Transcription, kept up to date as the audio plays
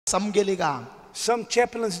Some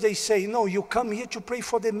chaplains, they say, no, you come here to pray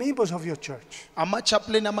for the members of your church.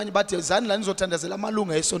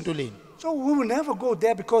 So we will never go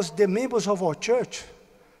there because the members of our church,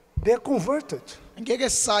 they're converted.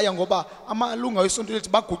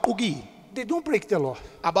 They don't break the law.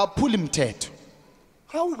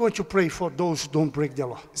 How are we going to pray for those who don't break the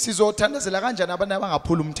law?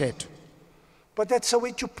 But that's a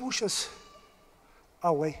way to push us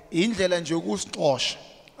away.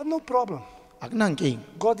 No problem.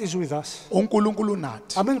 God is with us.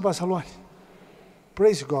 Amen, Basalwan.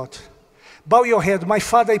 Praise God. Bow your head. My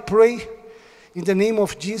Father, I pray in the name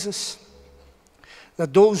of Jesus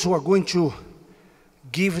that those who are going to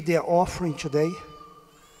give their offering today,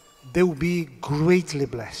 they will be greatly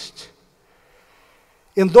blessed.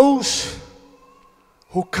 And those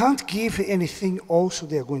who can't give anything also,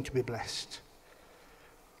 they are going to be blessed.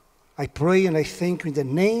 I pray and I thank you in the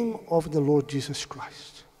name of the Lord Jesus Christ.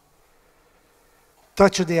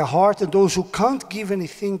 Touch their heart, and those who can't give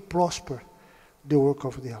anything prosper the work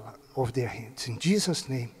of their hands. In Jesus'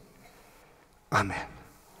 name, amen.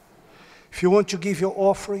 If you want to give your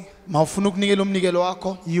offering,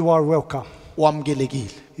 you are welcome.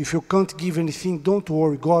 If you can't give anything, don't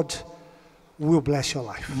worry. God will bless your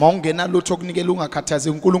life.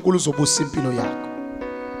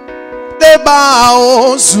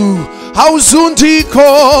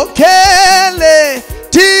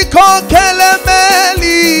 Tikokele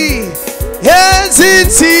meli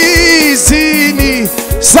ezinsizini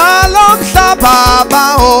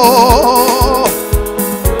salomhlaba o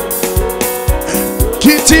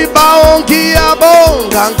kithi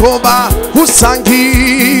ngiyabonga ngoba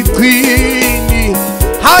usangiqini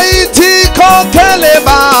hayi tikokele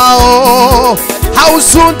bao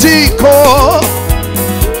awusundiko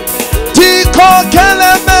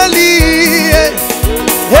tikokele meli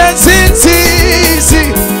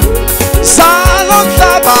ezinsizini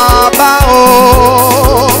salomhlaba o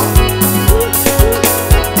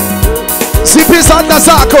siphisanda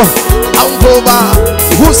sakho awungoba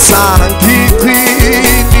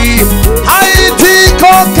usangiqini hayithi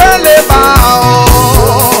kokhele bao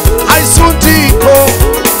ayisundiko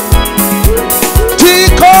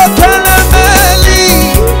tikokhele meli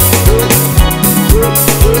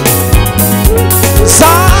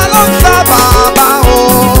salomhlaba o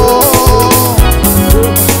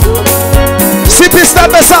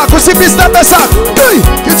siphisanda sakho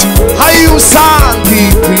hayi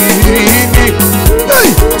usangiqini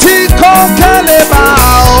tikokhele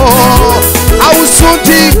bao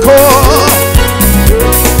awusundiko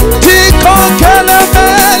tikokhele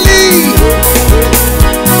meli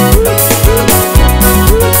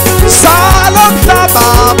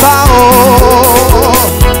salomhlaba o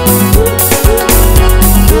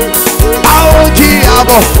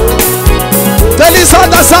awungiyabo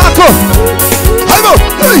delisanda sakho hayibo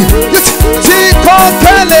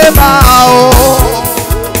tikokhele bao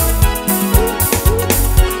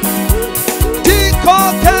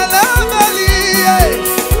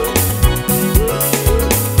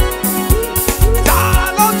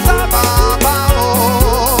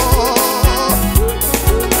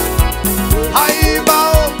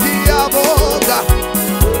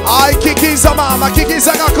mama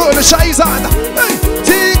kikiza kakhulu shayizana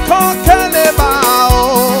tikokhele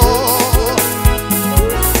bao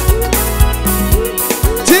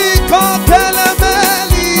tikokhele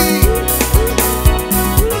meli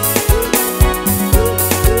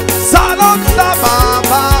salomhlaba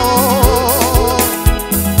bao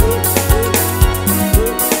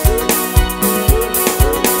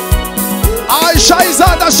ay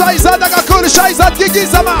shayizana kakhulu shayizana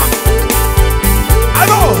kikiza mama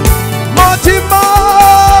ayo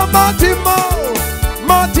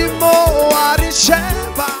Motimo,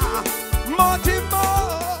 Arisheva, Motimo,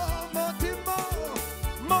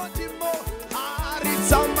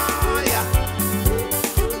 Arizamaya,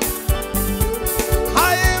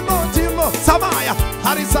 Hai Motimo, Samaya,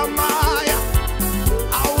 Arizamaya,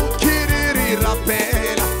 Aukiri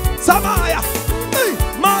Rapela, Samaya,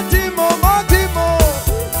 Motimo.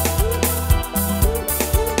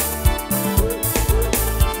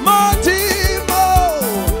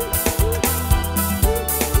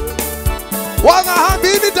 Wanga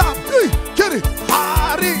habini da, kiri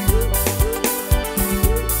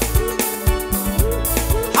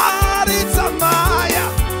hari zamaya.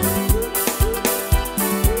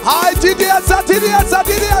 Hai tidiasa,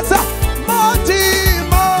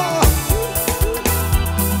 Motimo,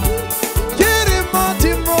 kiri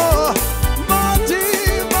Motimo.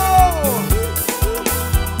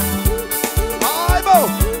 Hai bo,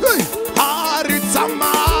 hari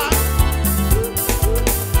zamaya.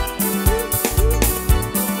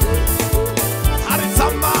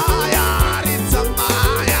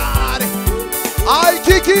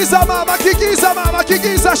 Kikiza mama,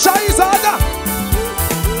 kikiza, shayizada.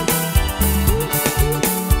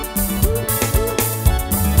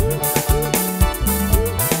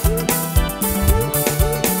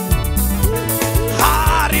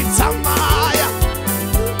 Haritza Maya.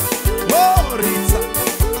 Oh, Ritza.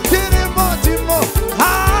 Kirimotimo.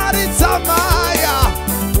 Haritza Maya.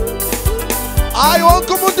 Ai,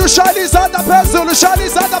 wonke umuntu shayizada phezulu,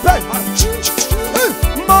 shayizada phezulu.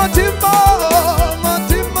 Motimo,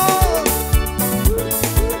 Motimo.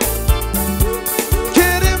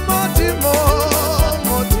 Kiri Motimo,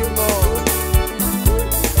 Motimo.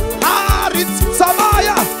 Haritza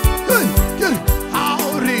Samaya.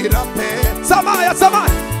 Haurira pe. Samaya,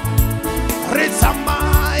 Samaya. Ritza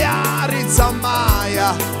Maya, Ritza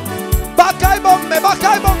Maya. Bakai bombe,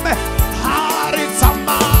 Haritza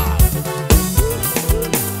Maya.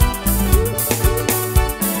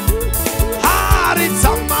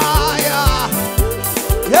 Haritza Maya.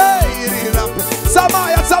 Hey,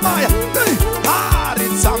 Samaya, Samaya.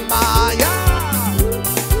 Haritza Maya.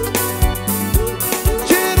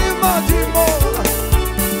 Kiri Motimo.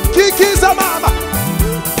 Kikiza mama.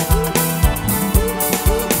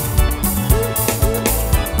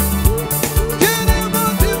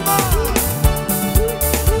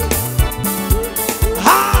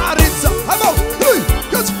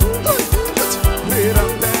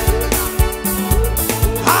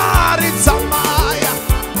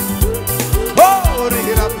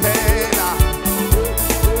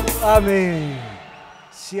 Amém.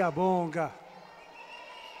 Siabonga.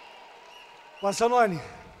 Barcelona,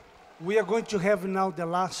 we are going to have now the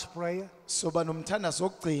last prayer. Soba nomthanda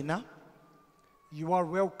sokugcina. You are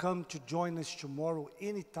welcome to join us tomorrow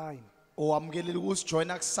anytime. Owamkelile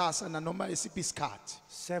ukusijoyina kusasa nanoma isiphi isikhathi.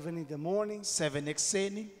 7 in the morning, 7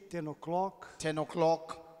 ekseni, 10 o'clock. 10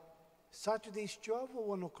 o'clock. Saturday is 12 or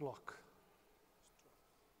 1 o'clock?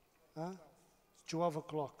 Huh? 12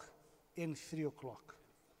 o'clock and 3 o'clock.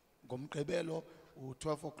 Ngomgqibelo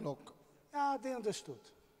u12 o'clock. Ah, they understood.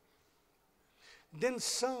 Then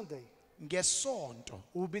Sunday Ngesonto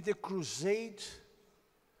will be the crusade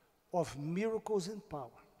of miracles and power.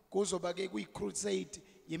 kuzoba ke kuyi-crusade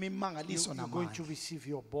yemimangaliso You're going to namandla. receive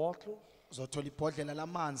your bottle Uzothola ibhodlela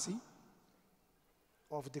lamanzi,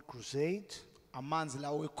 of the crusade, amanzi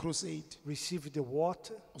lawo we-crusade. receive the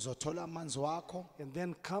water, Uzothola amanzi wakho and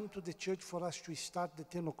then come to the church for us to start the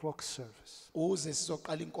 10 o'clock service. uze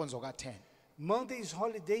sizoqala inkonzo ka-10. Monday is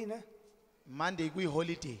holiday, ne? Monday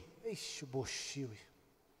kuyi-holiday. Eish, boshiwe.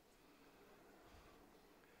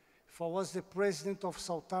 If I was the president of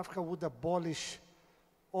South Africa, I would abolish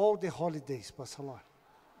all the holidays, Barcelona.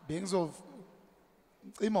 Bengizocima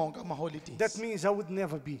wonke ama-holidays. That means I would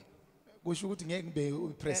never be. Kusho ukuthi ngeke ngibe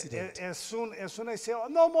upresident. As soon as I say, oh,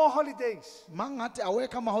 no more holidays, Mangathi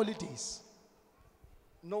awekho ama-holidays,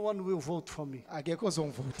 no one will vote for me. akekho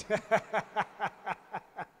ozongivota.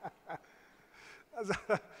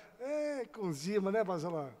 Kunzima, né,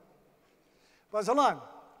 Barcelona? Barcelona,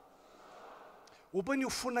 upani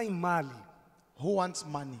ufuna imali, Who wants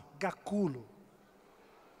money? gakulo.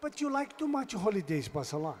 But you like too much holidays,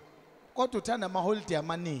 Barcelona. Kodwa uthanda ama-holiday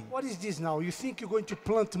amaningi. What is this now? You think you're going to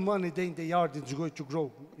plant money there in the yard and it's going to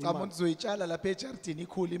grow? Cha umuntu uzoyitshala lapha ejaridini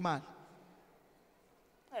ikhula imali.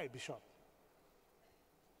 Hey, Bishop.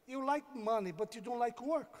 You like money, but you don't like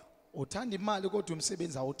work. Uthanda imali kodwa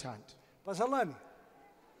umsebenzi awuthandi. Barcelona.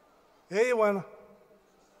 Hey, wana.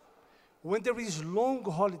 When there is long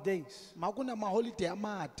holidays, Makunama-holiday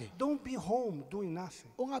amade, don't be home doing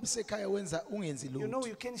nothing. ungabi sekhaya ungenzi You know, lutho.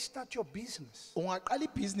 you can start your business. Ungaqala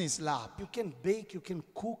ibhizinisi lapho. You can bake, you can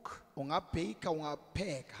cook. Ungabheka,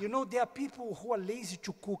 ungapheka. You know, there are people who are lazy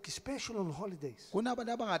to cook, especially on holidays.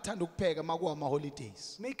 Kunabantu abangathanda ukupheka makuwa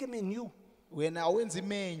ama-holidays. Make a menu Wena awenza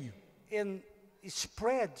imenu, and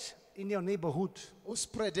spread in your neighborhood.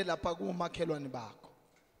 uspreade lapha kumakhelwane bakho.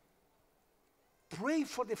 Pray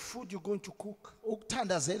for the food you're going to cook.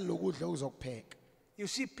 Ukuthandazela lokudla uzokupheka. You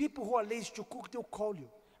see, people who are lazy to cook, they'll call you.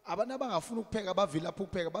 Abantu abangafuna ukupheka bavile lapha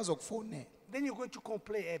ukupheka bazokufonela. Then you're going to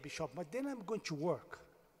complain, hey, Bishop, but then I'm going to work.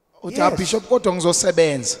 Uthi Yes. Bishop kodwa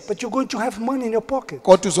ngizosebenza. But you're going to have money in your pocket.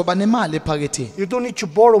 Kodwa uzoba nemali ephaketheni. You don't need to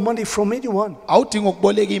borrow money from anyone. Awudingi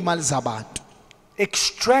ukuboleka imali zabantu.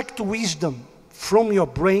 Extract wisdom from your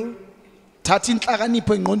brain Thatha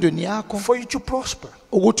inhlakanipho engqondweni yakho for you to prosper.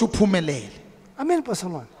 ukuthi uphumelele. Amen, Pastor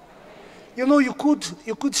Lon. You know, you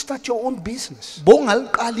could start your own business.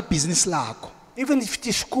 Bongaliqala ibhizinisi lakho. Even if it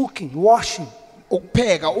is cooking, washing,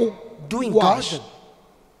 Ukupheka, doing ukuwash,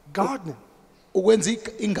 gardening. ukwenza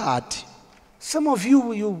ingadi. Some of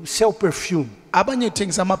you sell perfume. Abanye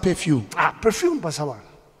uthengisa ama-perfume. Perfume, Pastor Lon.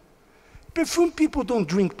 Perfume people don't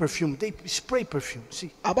drink perfume. They spray perfume.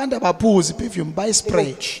 See, Abantu abaphuzi perfume by they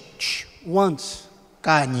spray. go once.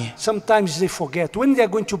 Kanye. Sometimes they forget when they are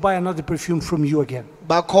going to buy another perfume from you again.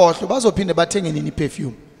 Bakhohle bazophinde bathenge nini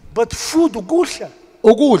perfume. But food, ukudla,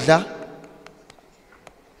 Ukudla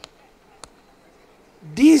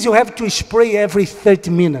these you have to spray every 30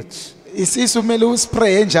 minutes. isisu kumele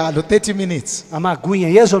uspray njalo 30 minutes. Amagwinya,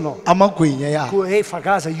 yes or no? Amagwinya ya. Hey,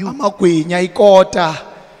 Fagaza, you. Amagwinya ikota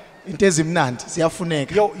into ezimnandi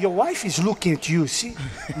ziyafuneka. Your wife is looking at you. See,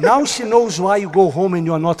 now she knows why you go home and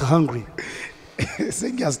you are not hungry.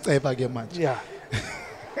 Sengiyaziceba ke manje. Yeah.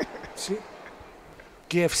 See,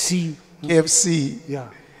 KFC. KFC, Yeah.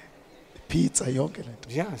 pizza yonke lento.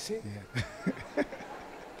 Yeah. See.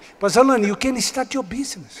 But Solomon, you can start your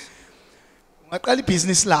business. Ungaqala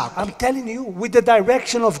ibhizinisi lakho. I'm telling you, with the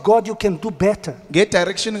direction of God, you can do better.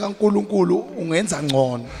 Ngedirection kaNkulunkulu ungenza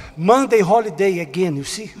ngcono. Monday holiday again, you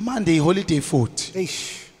see. Monday holiday futhi.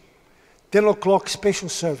 Eish. 10 o'clock special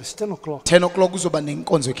service, 10 o'clock. 10 o'clock kuzoba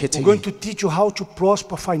nenkonzo We're going ekhethekile. to teach you how to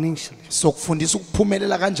prosper financially. Sokufundisa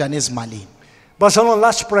ukuphumelela kanjani ezimalini. But Solomon,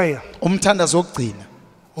 last prayer. Umthandazo wokugcina.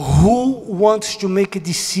 Who wants to make a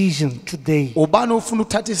decision today? Ubani ufuna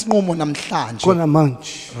uthatha isinqumo namhlanje? Gonna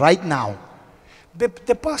munch. Right now.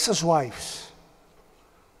 The pastor's wives,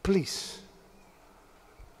 please,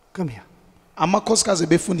 come here Amakhosikazi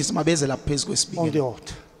befundisa mabeze lapha phezulu on the kwesibingelelo.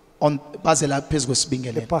 altar. Baze lapha phezulu The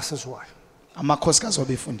kwesibingelelo. pastor's wife. Amakhosikazi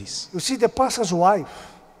wabefundisa. You see, the pastor's wife,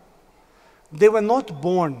 they were not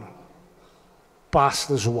born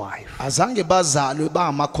pastor's wife. Azange bazalwe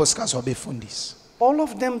bangamakhosikazi wabefundisa. All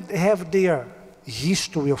of them have their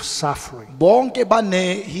history of suffering, Bonke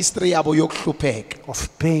bane history yabo yokuhlupheka,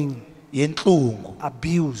 of pain, yenhlungu,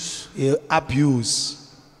 abuse. abuse.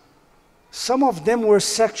 Some of them were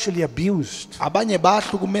sexually abused, Abanye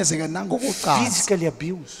bahlukumezeka nangokucansi. physically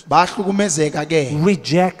abused, Bahlukumezeka ke,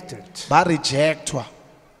 rejected. ba rejectwa.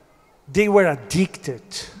 They were addicted.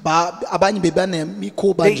 Abanye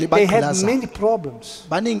bebanemikhuba nje They had bagqilaza. many problems.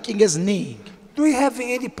 Banenkinga eziningi. Do we have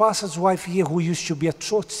any pastor's wife here who used to be a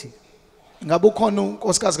tsotsi? Ngabe ukhona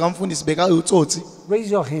unkosikazi kamfundisi bekayotsotsi? Raise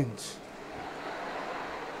your hands.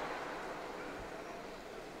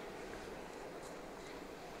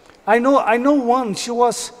 I know one.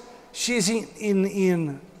 She's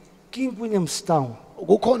in King Williamstown.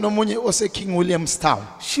 Kukhona omunye ose King Williamstown.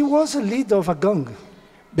 She was a leader of a gang.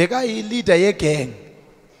 Bekayi leader ye gang.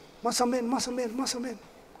 Masamen.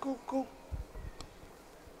 Go.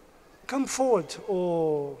 Come forward,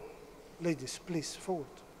 oh, ladies, please, forward.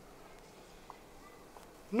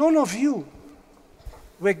 None of you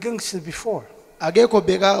were gangsters before. Akekho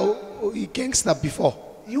beka I gangster before.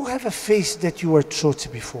 You have a face that you were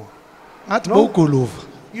tsotsi before. Ngathi No. bowuguluva.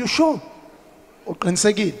 You sure?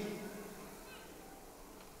 Uqinisekile.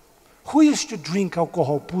 Who used to drink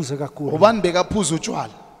alcohol? Phuza kakhulu. Ubani bekaphuza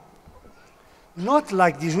utshwala? Not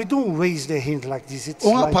like this. We don't raise the hand like this. It's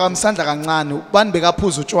like, Ungaphakamisandla kancane. Ubani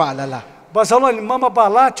bekaphuza utshwala la? Bazalwane, Mama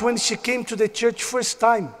Balat, when she came to the church first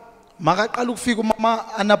time Makaqala ukufika umama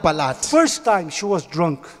Anabalat. she was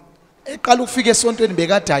drunk. Eqala ukufika esontweni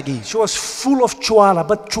bekadakile. She was full of chwala,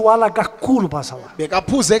 but chwala kakhulu, bazalwane.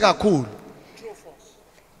 Bekaphuze kakhulu.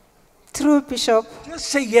 True, Bishop. Just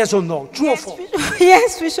say yes or no. True or Yes, false? Bishop.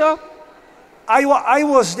 Yes, Bishop. I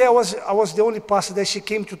was there. I was the only pastor that she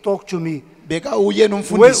came to talk to me. Beka uyena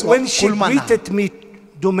umfundisi When she wakhuluma naye. greeted me,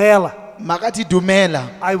 Dumela, Makathi dumela.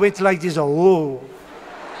 I went like this. Oh.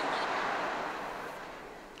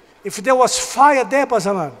 If there was fire there,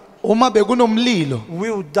 bazalwane, Uma bekunomlilo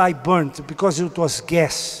we would die burnt because it was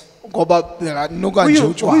gas. ngoba bekanuka Who nje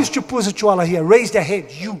used utshwala. to put the chwala here? Raise the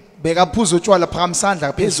hand. You. Bekaphuza utshwala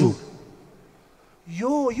phakamisandla phezulu.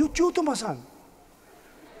 You Tomasan.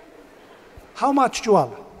 How much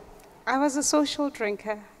chwala? I was a social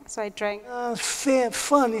drinker, so I drank. Fair,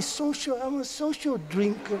 funny, social. I'm a social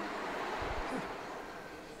drinker.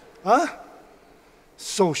 Huh?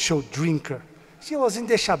 Social drinker. She was in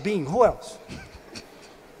the Shabin. Who else?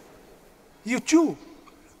 You too.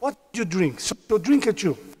 What did you drink? Social drinker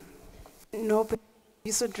too. No, but I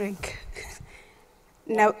used to drink.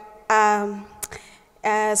 Now,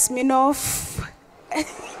 Smirnoff,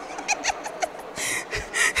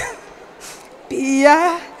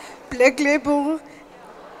 beer, Black Label,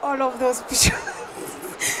 all of those.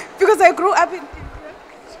 Because I grew up in.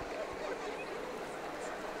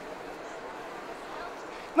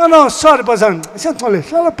 No, sorry, Bazan.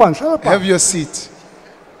 Have your seat.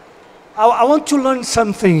 I want to learn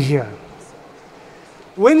something here.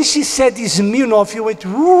 When she said Smirnoff, you went,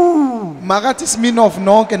 woo. Makathi Smirnoff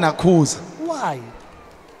nonke nakhuza. Why?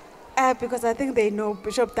 Because I think they know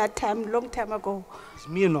Bishop that time, long time ago.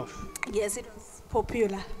 Smirnoff. Yes, it was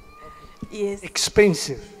popular. Yes,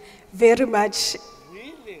 Expensive. very much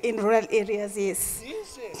in rural areas, yes.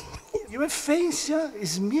 You have face, yeah?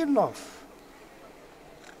 Smirnoff.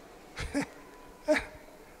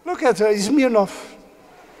 Look at her, Smirnoff.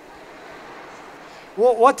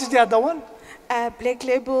 What is the other one? Black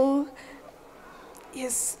label,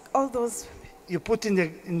 yes, all those. You put in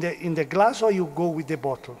the glass or you go with the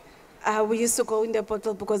bottle? We used to go in the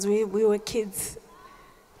bottle because we were kids.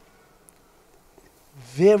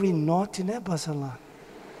 Very naughty, ne, Basalan?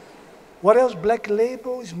 What else? Black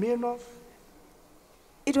label, Smirnoff?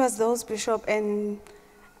 It was those, Bishop, and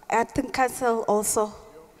I think Castle also.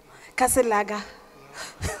 Castle Lager.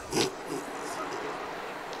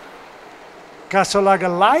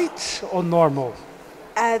 Casolaga light or normal?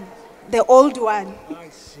 The old one.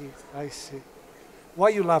 I see. Why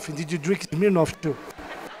are you laughing? Did you drink Smirnoff too?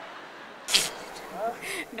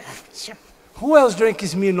 No, Bishop. Who else drank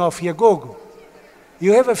Smirnoff here? Gogo.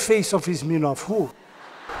 You have a face of Smirnoff. Who?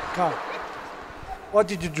 Come. What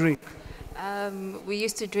did you drink? We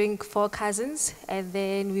used to drink Four Cousins, and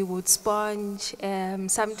then we would sponge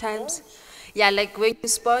sometimes. Yeah, like when you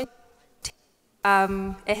sponge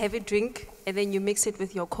a heavy drink, and then you mix it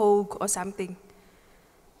with your Coke or something.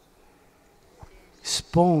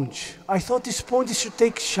 Sponge. I thought the sponge should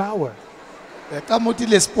take shower.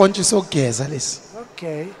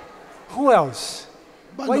 Okay. Who else?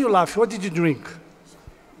 Why are you laughing? What did you drink?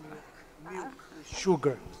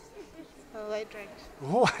 Sugar. Oh, I drank.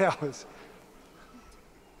 Who else?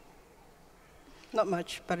 Not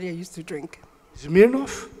much, but I used to drink.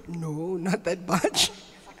 Smirnoff? No, not that much.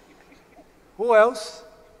 Who else?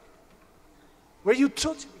 Were you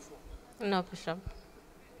taught before? No, Bishop.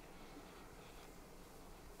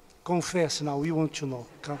 Confess now, we want to know.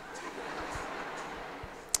 Come.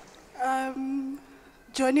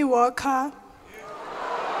 Johnny Walker.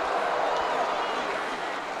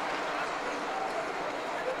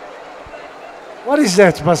 What is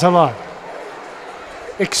that, Basalan?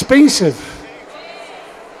 Expensive.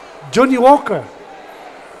 Johnny Walker.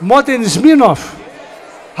 More than Smirnoff.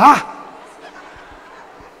 Huh?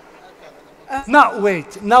 Now,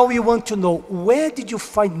 wait. Now we want to know, where did you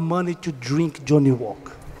find money to drink Johnny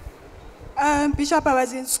Walker? Bishop, I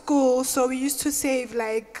was in school, so we used to save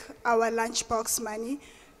like our lunchbox money.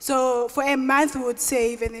 So for a month we would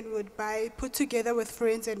save and then we would buy, put together with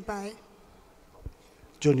friends and buy.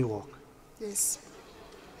 Johnny Walker. Yes.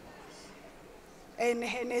 And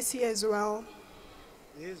Hennessy as well.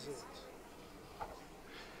 Is it?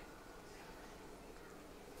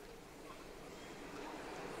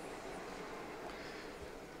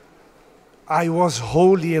 I was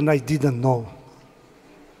holy and I didn't know.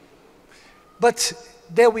 But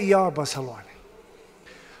there we are, Basalwane.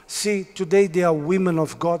 See, today there are women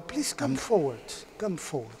of God. Please come forward. Come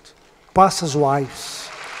forward. Pastors' wives,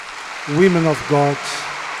 women of God.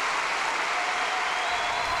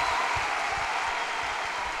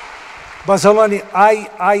 Basalwane,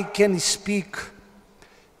 I can speak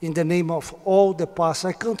in the name of all the pastors.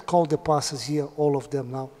 I can't call the pastors here, all of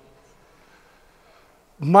them now.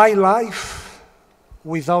 My life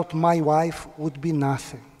without my wife would be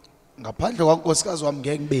nothing. And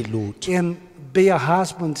their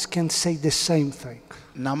husbands can say the same thing.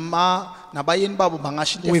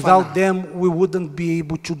 Without them, we wouldn't be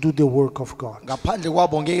able to do the work of God.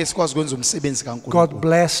 God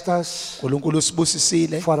blessed us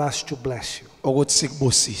for us to bless you.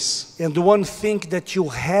 And one thing that you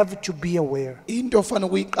have to be aware,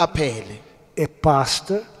 a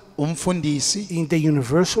pastor in the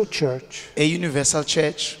universal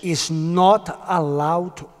church is not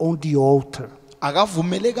allowed on the altar.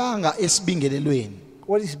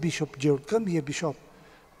 What is Bishop Gerald? Come here, Bishop.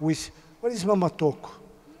 What is Mama Toko?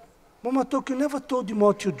 Mama Toko, you never told him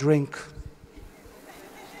what you drink.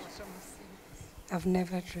 I've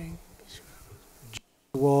never drank.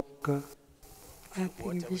 Walker.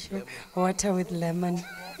 Nothing, Bishop. Water with lemon.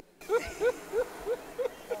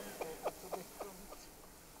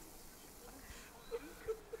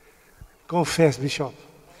 Confess, Bishop.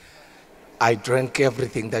 I drank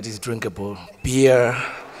everything that is drinkable. Beer,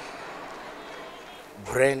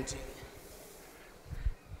 brandy,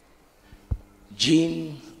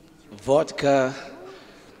 gin, vodka,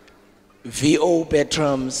 VO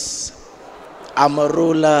Betrams,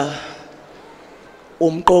 Amarula,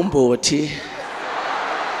 Umkomboti.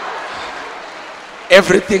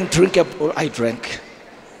 Everything drinkable, I drank.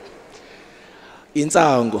 In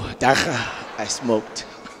Zango, Dacha, I smoked.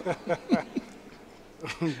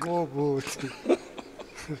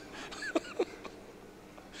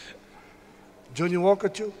 Johnny Walker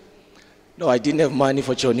too? No, I didn't have money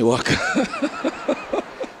for Johnny Walker.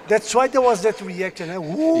 That's why there was that reaction. Eh?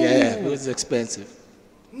 Woo. Yeah, it was expensive.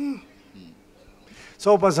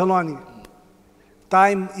 So, Bazalwane,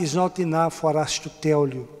 time is not enough for us to tell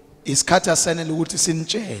you Isikhathi asanele ukuthi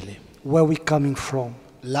sinitshele where we're coming from.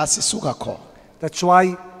 la sisuka khona. That's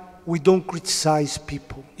why we don't criticize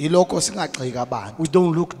people. Ilokho singagxeki abantu. We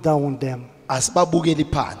don't look down on them. Asibabukeli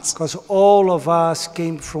phansi. Because all of us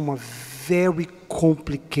came from a very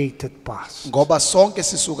complicated past. Ngoba sonke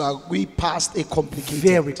sisuka kwi-past ecomplicated.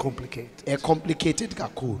 Very complicated. Complicated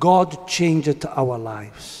kakhulu. God changed our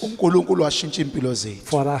lives uNkulunkulu washintsha impilo zethu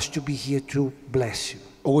for us to be here to bless you.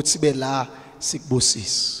 ukuthi sibe la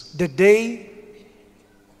sikubusise. The day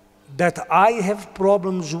that I have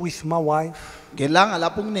problems with my wife Ngelanga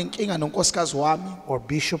lapho kunenkinga nonkosikazi wami or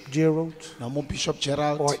Bishop Gerald noma uBishop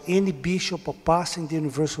Gerald or any bishop or pastor in the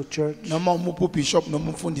Universal Church, noma umuphi ubishop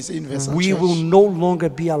noma umfundisi eUniversal we will Church no longer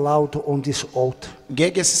be allowed on this altar.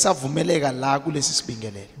 ngeke sisavumeleka la kulesi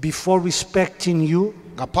sibingelele. Before respecting you,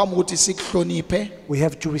 Ngaphambi ukuthi sikuhloniphe we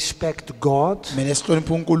have to respect God kumele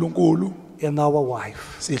sihloniphe uNkulunkulu and our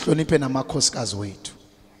wife. sihloniphe namakhosikazi wethu.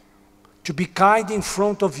 To be kind in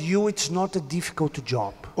front of you, it's not a difficult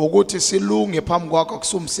job. Ukuthi silunge phambi kwakho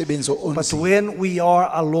kusumsebenzi But onzima. when we are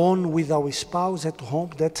alone with our spouse at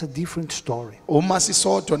home, that's a different story. Uma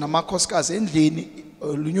sisodwa namakhosikazi endlini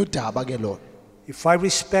lunye udaba ke lona. If I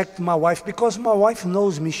respect my wife, because my wife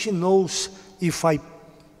knows me, she knows if I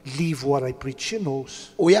live what I preach, she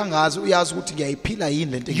knows. Uyangazi uyazi ukuthi ngiyayiphila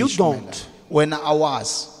yini lento You engishumayelayo. don't. Wena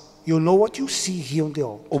awazi. You know what you see here on the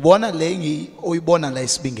altar. Ubona le oyibona la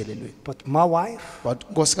esibingelelweni. But my wife, But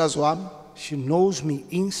unkosikazi wami she knows me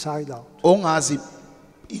inside out. ongazi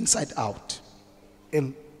inside out.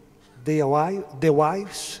 And the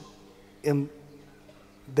wives and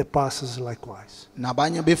the pastors likewise.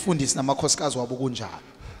 Nabanye befundisi namakhosikazi wabo kunjalo.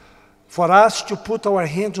 For us to put our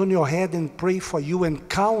hands on your head and pray for you and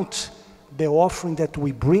count the offering that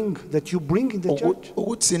we bring, that you bring in the church,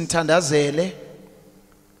 Ukuthi sinithandazele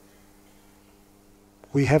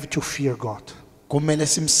we have to fear God. kumele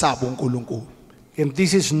simsabe uNkulunkulu. And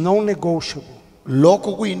this is non-negotiable.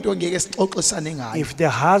 Lokho kuyinto ngeke sixoxisane ngayo. If the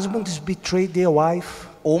husbands betray their wife,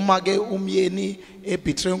 Uma ke umyeni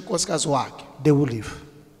ebetray unkosikazi wakhe they will leave.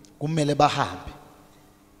 kumele bahambe.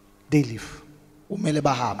 They leave. Kumele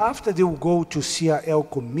bahambe. After they will go to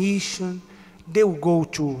CRL commission, they will go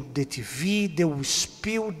to the TV, they will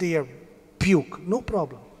spill their puke. No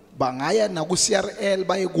problem. Bangaya na ku CRL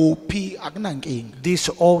baye kuphi akunankinga. This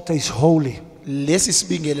altar is holy. Lesi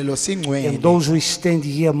sibingelelo And singcwele. those who stand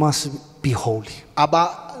here must be holy.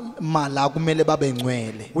 Aba mala kumele babe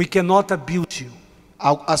ngcwele. We cannot abuse you.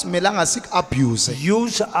 Asimelanga abuse.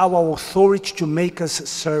 Use our authority to make us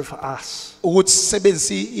serve us. Ukuthi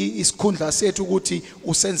sisebenzise isikhundla sethu ukuthi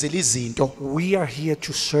usenzele izinto. We are here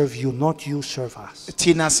to serve you, not you serve us.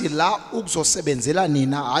 Thina sila ukuzosebenzela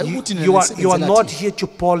nina hayi ukuthi nina You are nisebenzela not thina. here to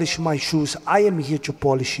polish my shoes. I am here to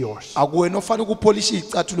polish yours. Akuwena ofanele ukupolisha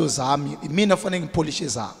izicathulo zami, mina ofanele ngipolishe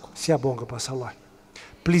zakho. Siyabonga Pastor.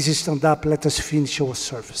 Please stand up. Let us finish our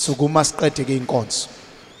service. Sukuma siqede ke inkonzo.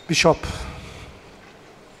 Bishop.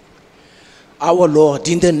 Our Lord,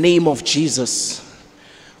 in the name of Jesus,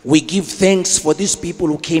 we give thanks for these people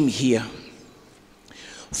who came here.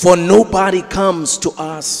 For nobody comes to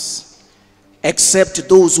us except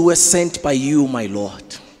those who were sent by you, my Lord.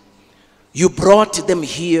 You brought them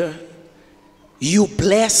here, you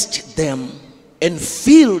blessed them, and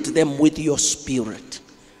filled them with your spirit.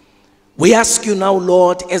 We ask you now,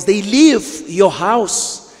 Lord, as they leave your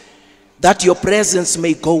house, that your presence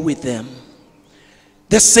may go with them.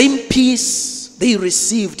 The same peace they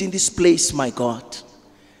received in this place, my God,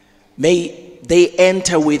 may they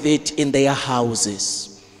enter with it in their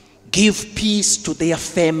houses. Give peace to their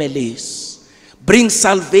families. Bring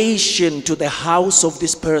salvation to the house of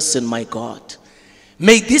this person, my God.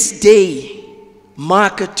 May this day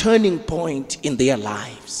mark a turning point in their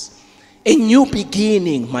lives. A new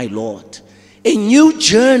beginning, my Lord. A new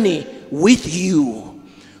journey with you.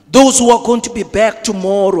 Those who are going to be back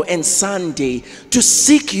tomorrow and Sunday to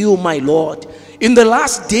seek you, my Lord, in the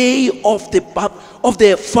last day of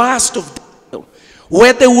the fast of Daniel,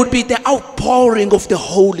 where there would be the outpouring of the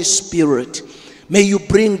Holy Spirit. May you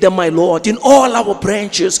bring them, my Lord, in all our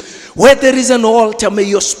branches. Where there is an altar, may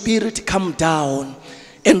your Spirit come down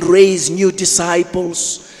and raise new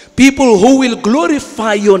disciples. People who will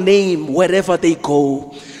glorify your name wherever they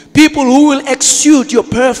go. People who will exude your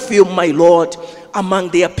perfume, my Lord, among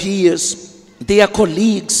their peers, their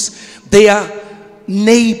colleagues, their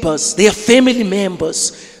neighbors, their family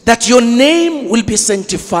members, that your name will be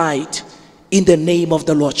sanctified in the name of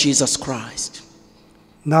the Lord Jesus Christ.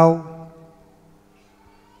 Now,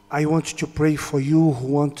 I want to pray for you who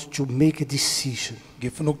want to make a decision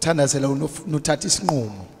ngifuna ukuthandazela unothatha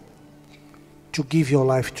isinqumo to give your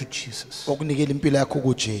life to Jesus. okunikela impilo yakho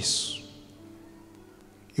kuJesu.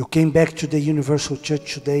 You came back to the Universal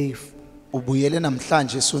Church today, Ubuyele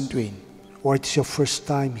namhlanje esontweni or it's your first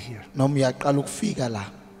time here, noma uyaqala ukufika la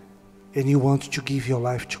and you want to give your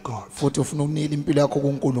life to God. futhi ufuna ukunikela impilo yakho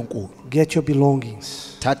kuNkulunkulu. Get your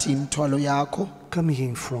belongings. Thatha imithwalo yakho Come here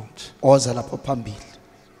in front. oza lapha phambili.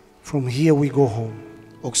 From here we go home.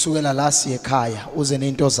 Ukusukela la siye ekhaya uze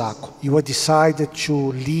nento zakho. You have decided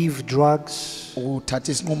to leave drugs.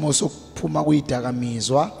 Uthatha isinqumo sokuphuma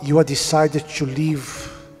kuyidakamizwa. You have decided to leave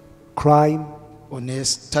crime,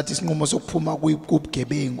 Unesithatha isinqumo sokuphuma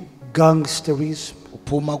kubugebengu. gangsterism,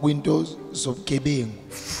 Uphuma kwinto zobugebengu,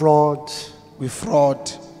 fraud.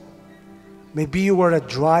 kwi-fraud. Maybe you were a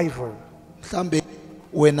driver, Mhlambe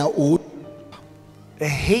wena a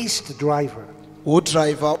haste driver.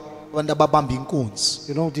 driver abantu ababamba inkunzi.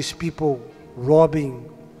 You know, these people robbing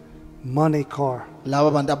money car. Laba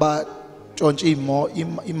abantu abatshontsha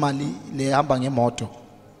imali lehamba ngemoto.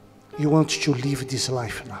 You want to live this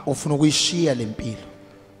life now. Ufuna ukuyishiya lempilo.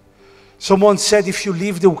 Someone said if you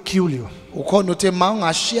leave, they will kill you. Ukhona uthe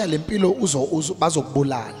mangashiya lempilo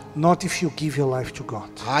bazokubulala. Not if you give your life to God.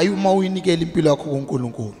 Hayi uma uyinikela impilo yakho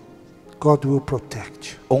kuNkulunkulu. God will protect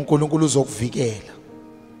you. uNkulunkulu uzokuvikela.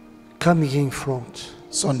 Come here in front.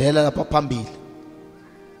 Sondela lapha phambili.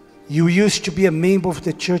 You used to be a member of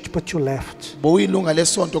the church, but you left. Bowuyilunga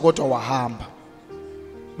lesonto kodwa wahamba.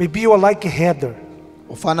 Maybe you are like Heather.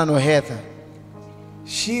 Ufana noHeather.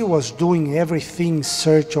 She was doing everything in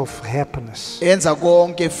search of happiness, Enza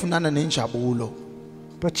konke efunana nenjabulo.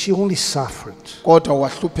 but she only suffered. Kodwa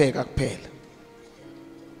wahlupheka kuphela.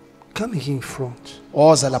 Come here in front.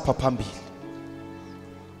 Oza lapha phambili.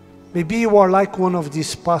 Maybe you are like one of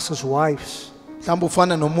these pastors' wives Mhlawumbe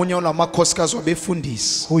ufana nomunye olamakhosikazi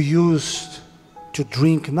wabefundisi. who used to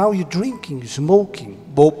drink. Now you're drinking, smoking.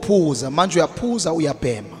 Bophuza manje uyaphuza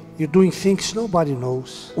uyabhema. You're doing things nobody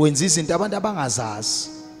knows. Wenza izinto abantu abangazazi.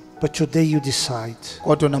 But today you decide,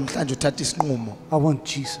 Kodwa namhlanje uthatha isinqumo. I want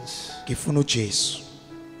Jesus. Ngifuna uJesu.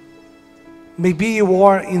 Maybe you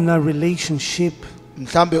are in a relationship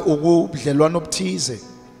Mhlambe ukubudlelwano obuthize.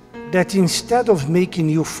 that instead of making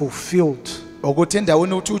you fulfilled, Ukuthi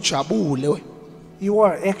endaweni uthi ujabule you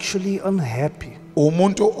are actually unhappy.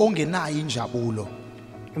 umuntu ongenayo injabulo.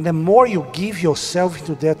 And the more you give yourself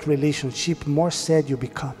into that relationship, more sad you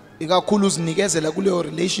become. Ikakhulu uzinikezela kuleyo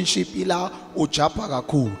relationship ila ujapha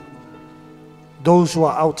kakhulu. Those who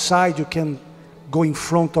are outside, you can go in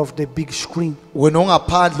front of the big screen. Wena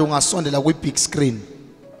ongaphandle ungasondela kwi-big screen.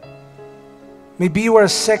 Maybe you are a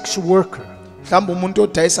sex worker Mhlawumbe umuntu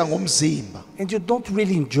odayisa ngomzimba and you don't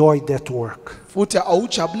really enjoy that work. futhi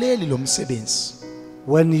awujabuleli lo msebenzi.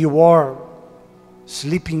 When you are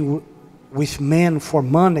sleeping with men for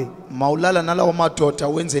money, Mawulala nalawo madoda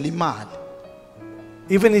wenzela imali.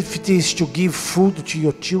 even if it is to give food to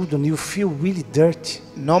your children, you feel really dirty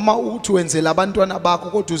Noma uthi wenzela abantwana bakho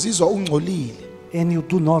kodwa uzizwa ungcolile. and you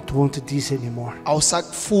do not want this anymore.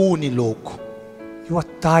 Awusakufuni lokho. You are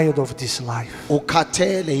tired of this life.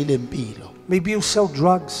 Ukhathele ile mpilo. Maybe you sell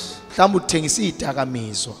drugs. Mhlawumbe uthengisa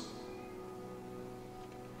izidakamizwa.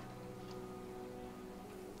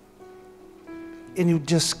 And you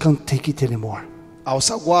just can't take it anymore.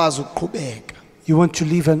 Awusakwazi ukuqhubeka. You want to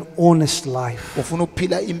live an honest life. Ufuna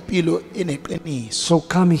ukuphila impilo eneqiniso. So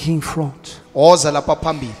come here in front. Oza lapha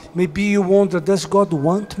phambili. Maybe you wonder, does God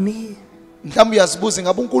want me? Mhlawumbe uyazibuza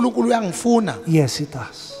ngabe uNkulunkulu uyangifuna? Yes, He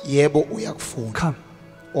does. Yebo uyakufuna. Come.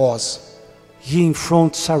 Oza. Here in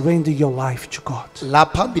front, surrender your life to God. La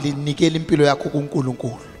phambili nikela impilo yakho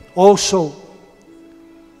kuNkulunkulu. Also,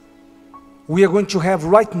 we are going to have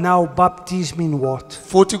right now baptism in water.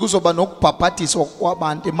 Futhi kuzoba nokubhaphathizwa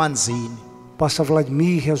kwabantu emanzini. Pastor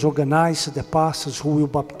Vladimir has organized the pastors who will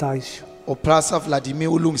baptize you. Oppressor Vladimir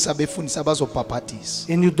ulungisa abefundisi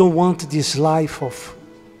abazobhaphathiza. And you don't want this life of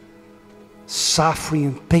suffering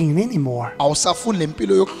and pain anymore. Awusafuni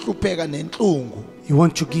lempilo yokuhlupheka nenhlungu. You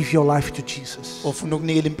want to give your life to Jesus. Ufuna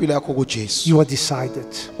ukunikela impilo yakho kuJesu. You are decided.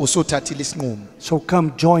 Usuthathile isinqumo. So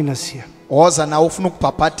come join us here. Oza nawe ufuna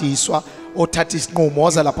ukubhaphathiswa, othatha isinqumo,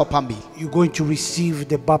 oza lapha phambili. You're going to receive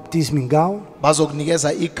the baptism gown.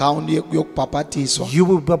 Bazokunikeza igown yokubhaphathiswa. You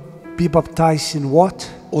will be baptized in water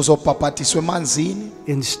Uzobhaphathiswa emanzini,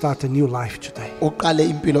 and start a new life today. uqale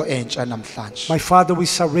impilo entsha namhlanje. My Father, we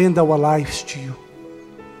surrender our lives to you.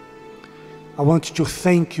 I want to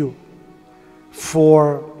thank you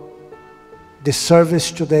for the service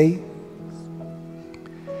today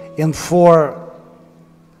and for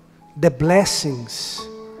the blessings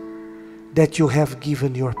that you have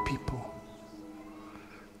given your people.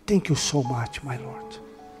 Thank you so much, my Lord.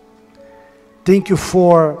 Thank you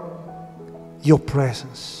for your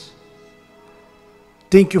presence.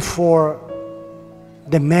 Thank you for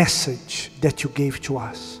the message that you gave to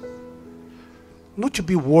us. Not to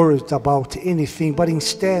be worried about anything, but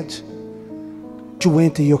instead to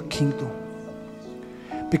enter your kingdom.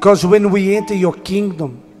 Because when we enter your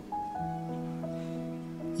kingdom,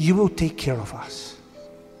 you will take care of us.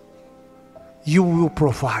 You will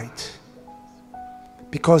provide.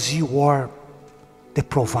 Because you are the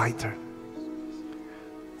provider.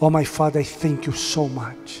 Oh, my Father, I thank you so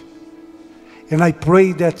much. And I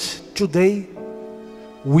pray that today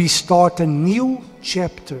we start a new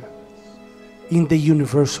chapter in the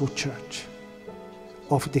universal church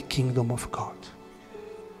of the kingdom of God.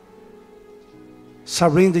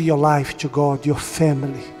 Surrender your life to God, your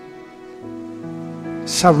family.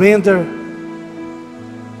 Surrender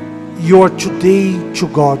your today to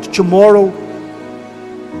God. Tomorrow,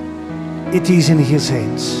 it is in His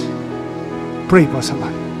hands. Pray, Pastor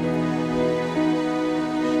Mike.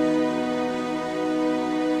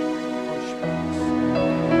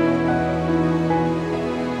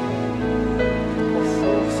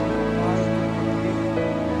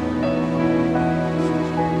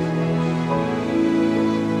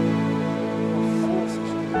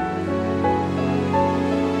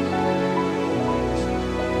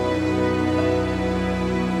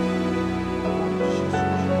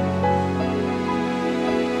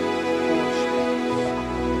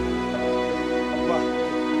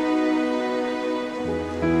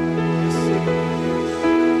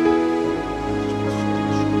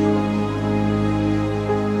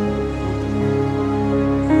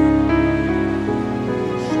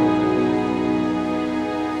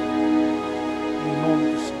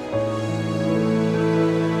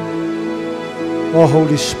 Oh,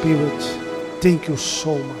 Holy Spirit, thank you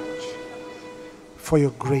so much for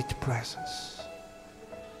your great presence,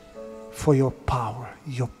 for your power,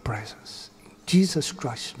 your presence. In Jesus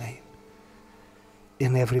Christ's name.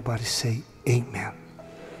 And everybody say amen.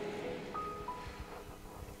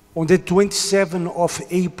 On the 27th of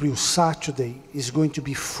April, Saturday, is going to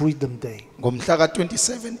be Freedom Day. Ngomhla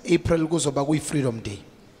 27 April kuzoba kuyi Freedom Day.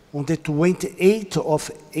 On the 28th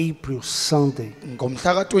of April, Sunday,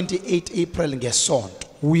 Ngomhla 28 April ngesonto,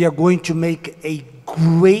 we are going to make a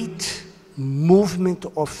great movement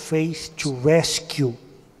of faith to rescue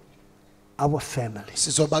our families.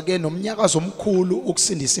 sizoba ke nomnyakazo omkhulu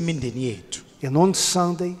ukusindisa imindeni yethu. And on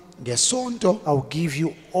Sunday, Ngesonto I'll give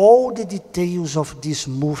you all the details of this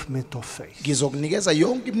movement of faith. ngizokunikeza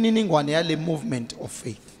yonke imininingwane yale movement of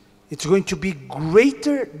faith. It's going to be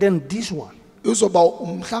greater than this one. Uzoba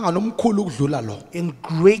umhlangano omkhulu ukudlula lo. And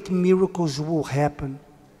great miracles will happen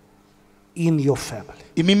in your family.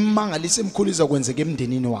 Imimangaliso emikhulu izokwenzeka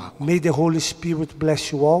emndenini wakho. May the Holy Spirit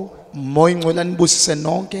bless you all. Moya ingcwele nibusise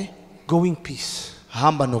nonke. Go in peace.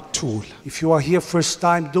 Hamba nokuthula. If you are here first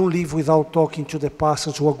time, don't leave without talking to the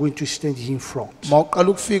pastors who are going to stand here in front. Mawuqala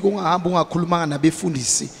ukufika ungahamba ungakhulumanga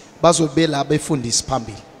nabefundisi bazobe la befundisi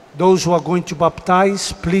phambili. Those who are going to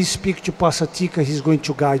baptize, please speak to Pastor Tika. He's going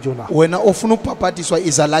to guide you now. Wena ofuna ukubhabhatiswa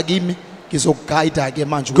iza la kimi ngizokuguide ke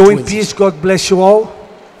manje Go in peace. God bless you all.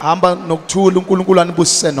 Hamba nokuthula uNkulunkulu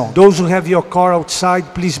anibusise nonke. Those who have your car outside,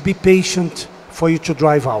 please be patient for you to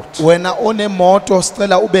drive out. Wena onemoto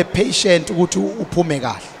sicela ube patient ukuthi uphume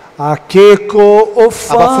kahle. Akekho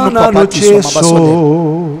ofana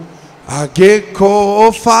noJesu. Akekho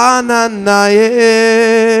ofana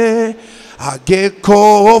naye,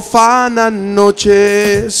 akekho ofana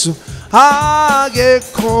noJesu,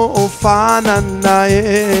 akekho ofana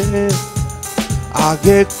naye,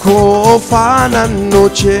 akekho ofana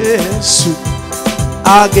noJesu,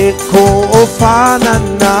 akekho ofana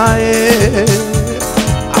naye,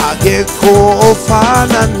 akekho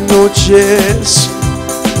ofana noJesu,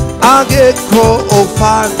 akekho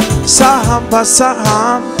ofana. Sahamba,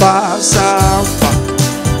 sahamba, sahamba,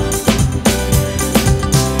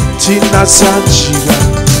 Tina Sanjira,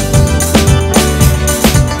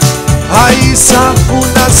 Ai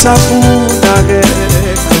safuna, safuna ge,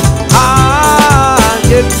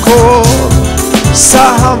 Ageko,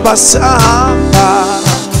 sahamba, sahamba.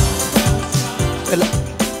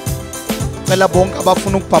 Phela bonke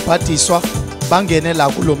abafuna ukubhabhatiswa bangene la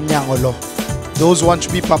kulomnyango lo. Those who want to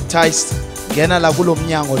be baptized, ngena la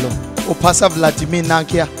kulomnyango lo. uPastor Vladimir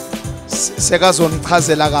nankiya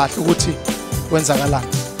sekazonichazela kahle ukuthi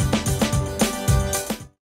kwenzakalani.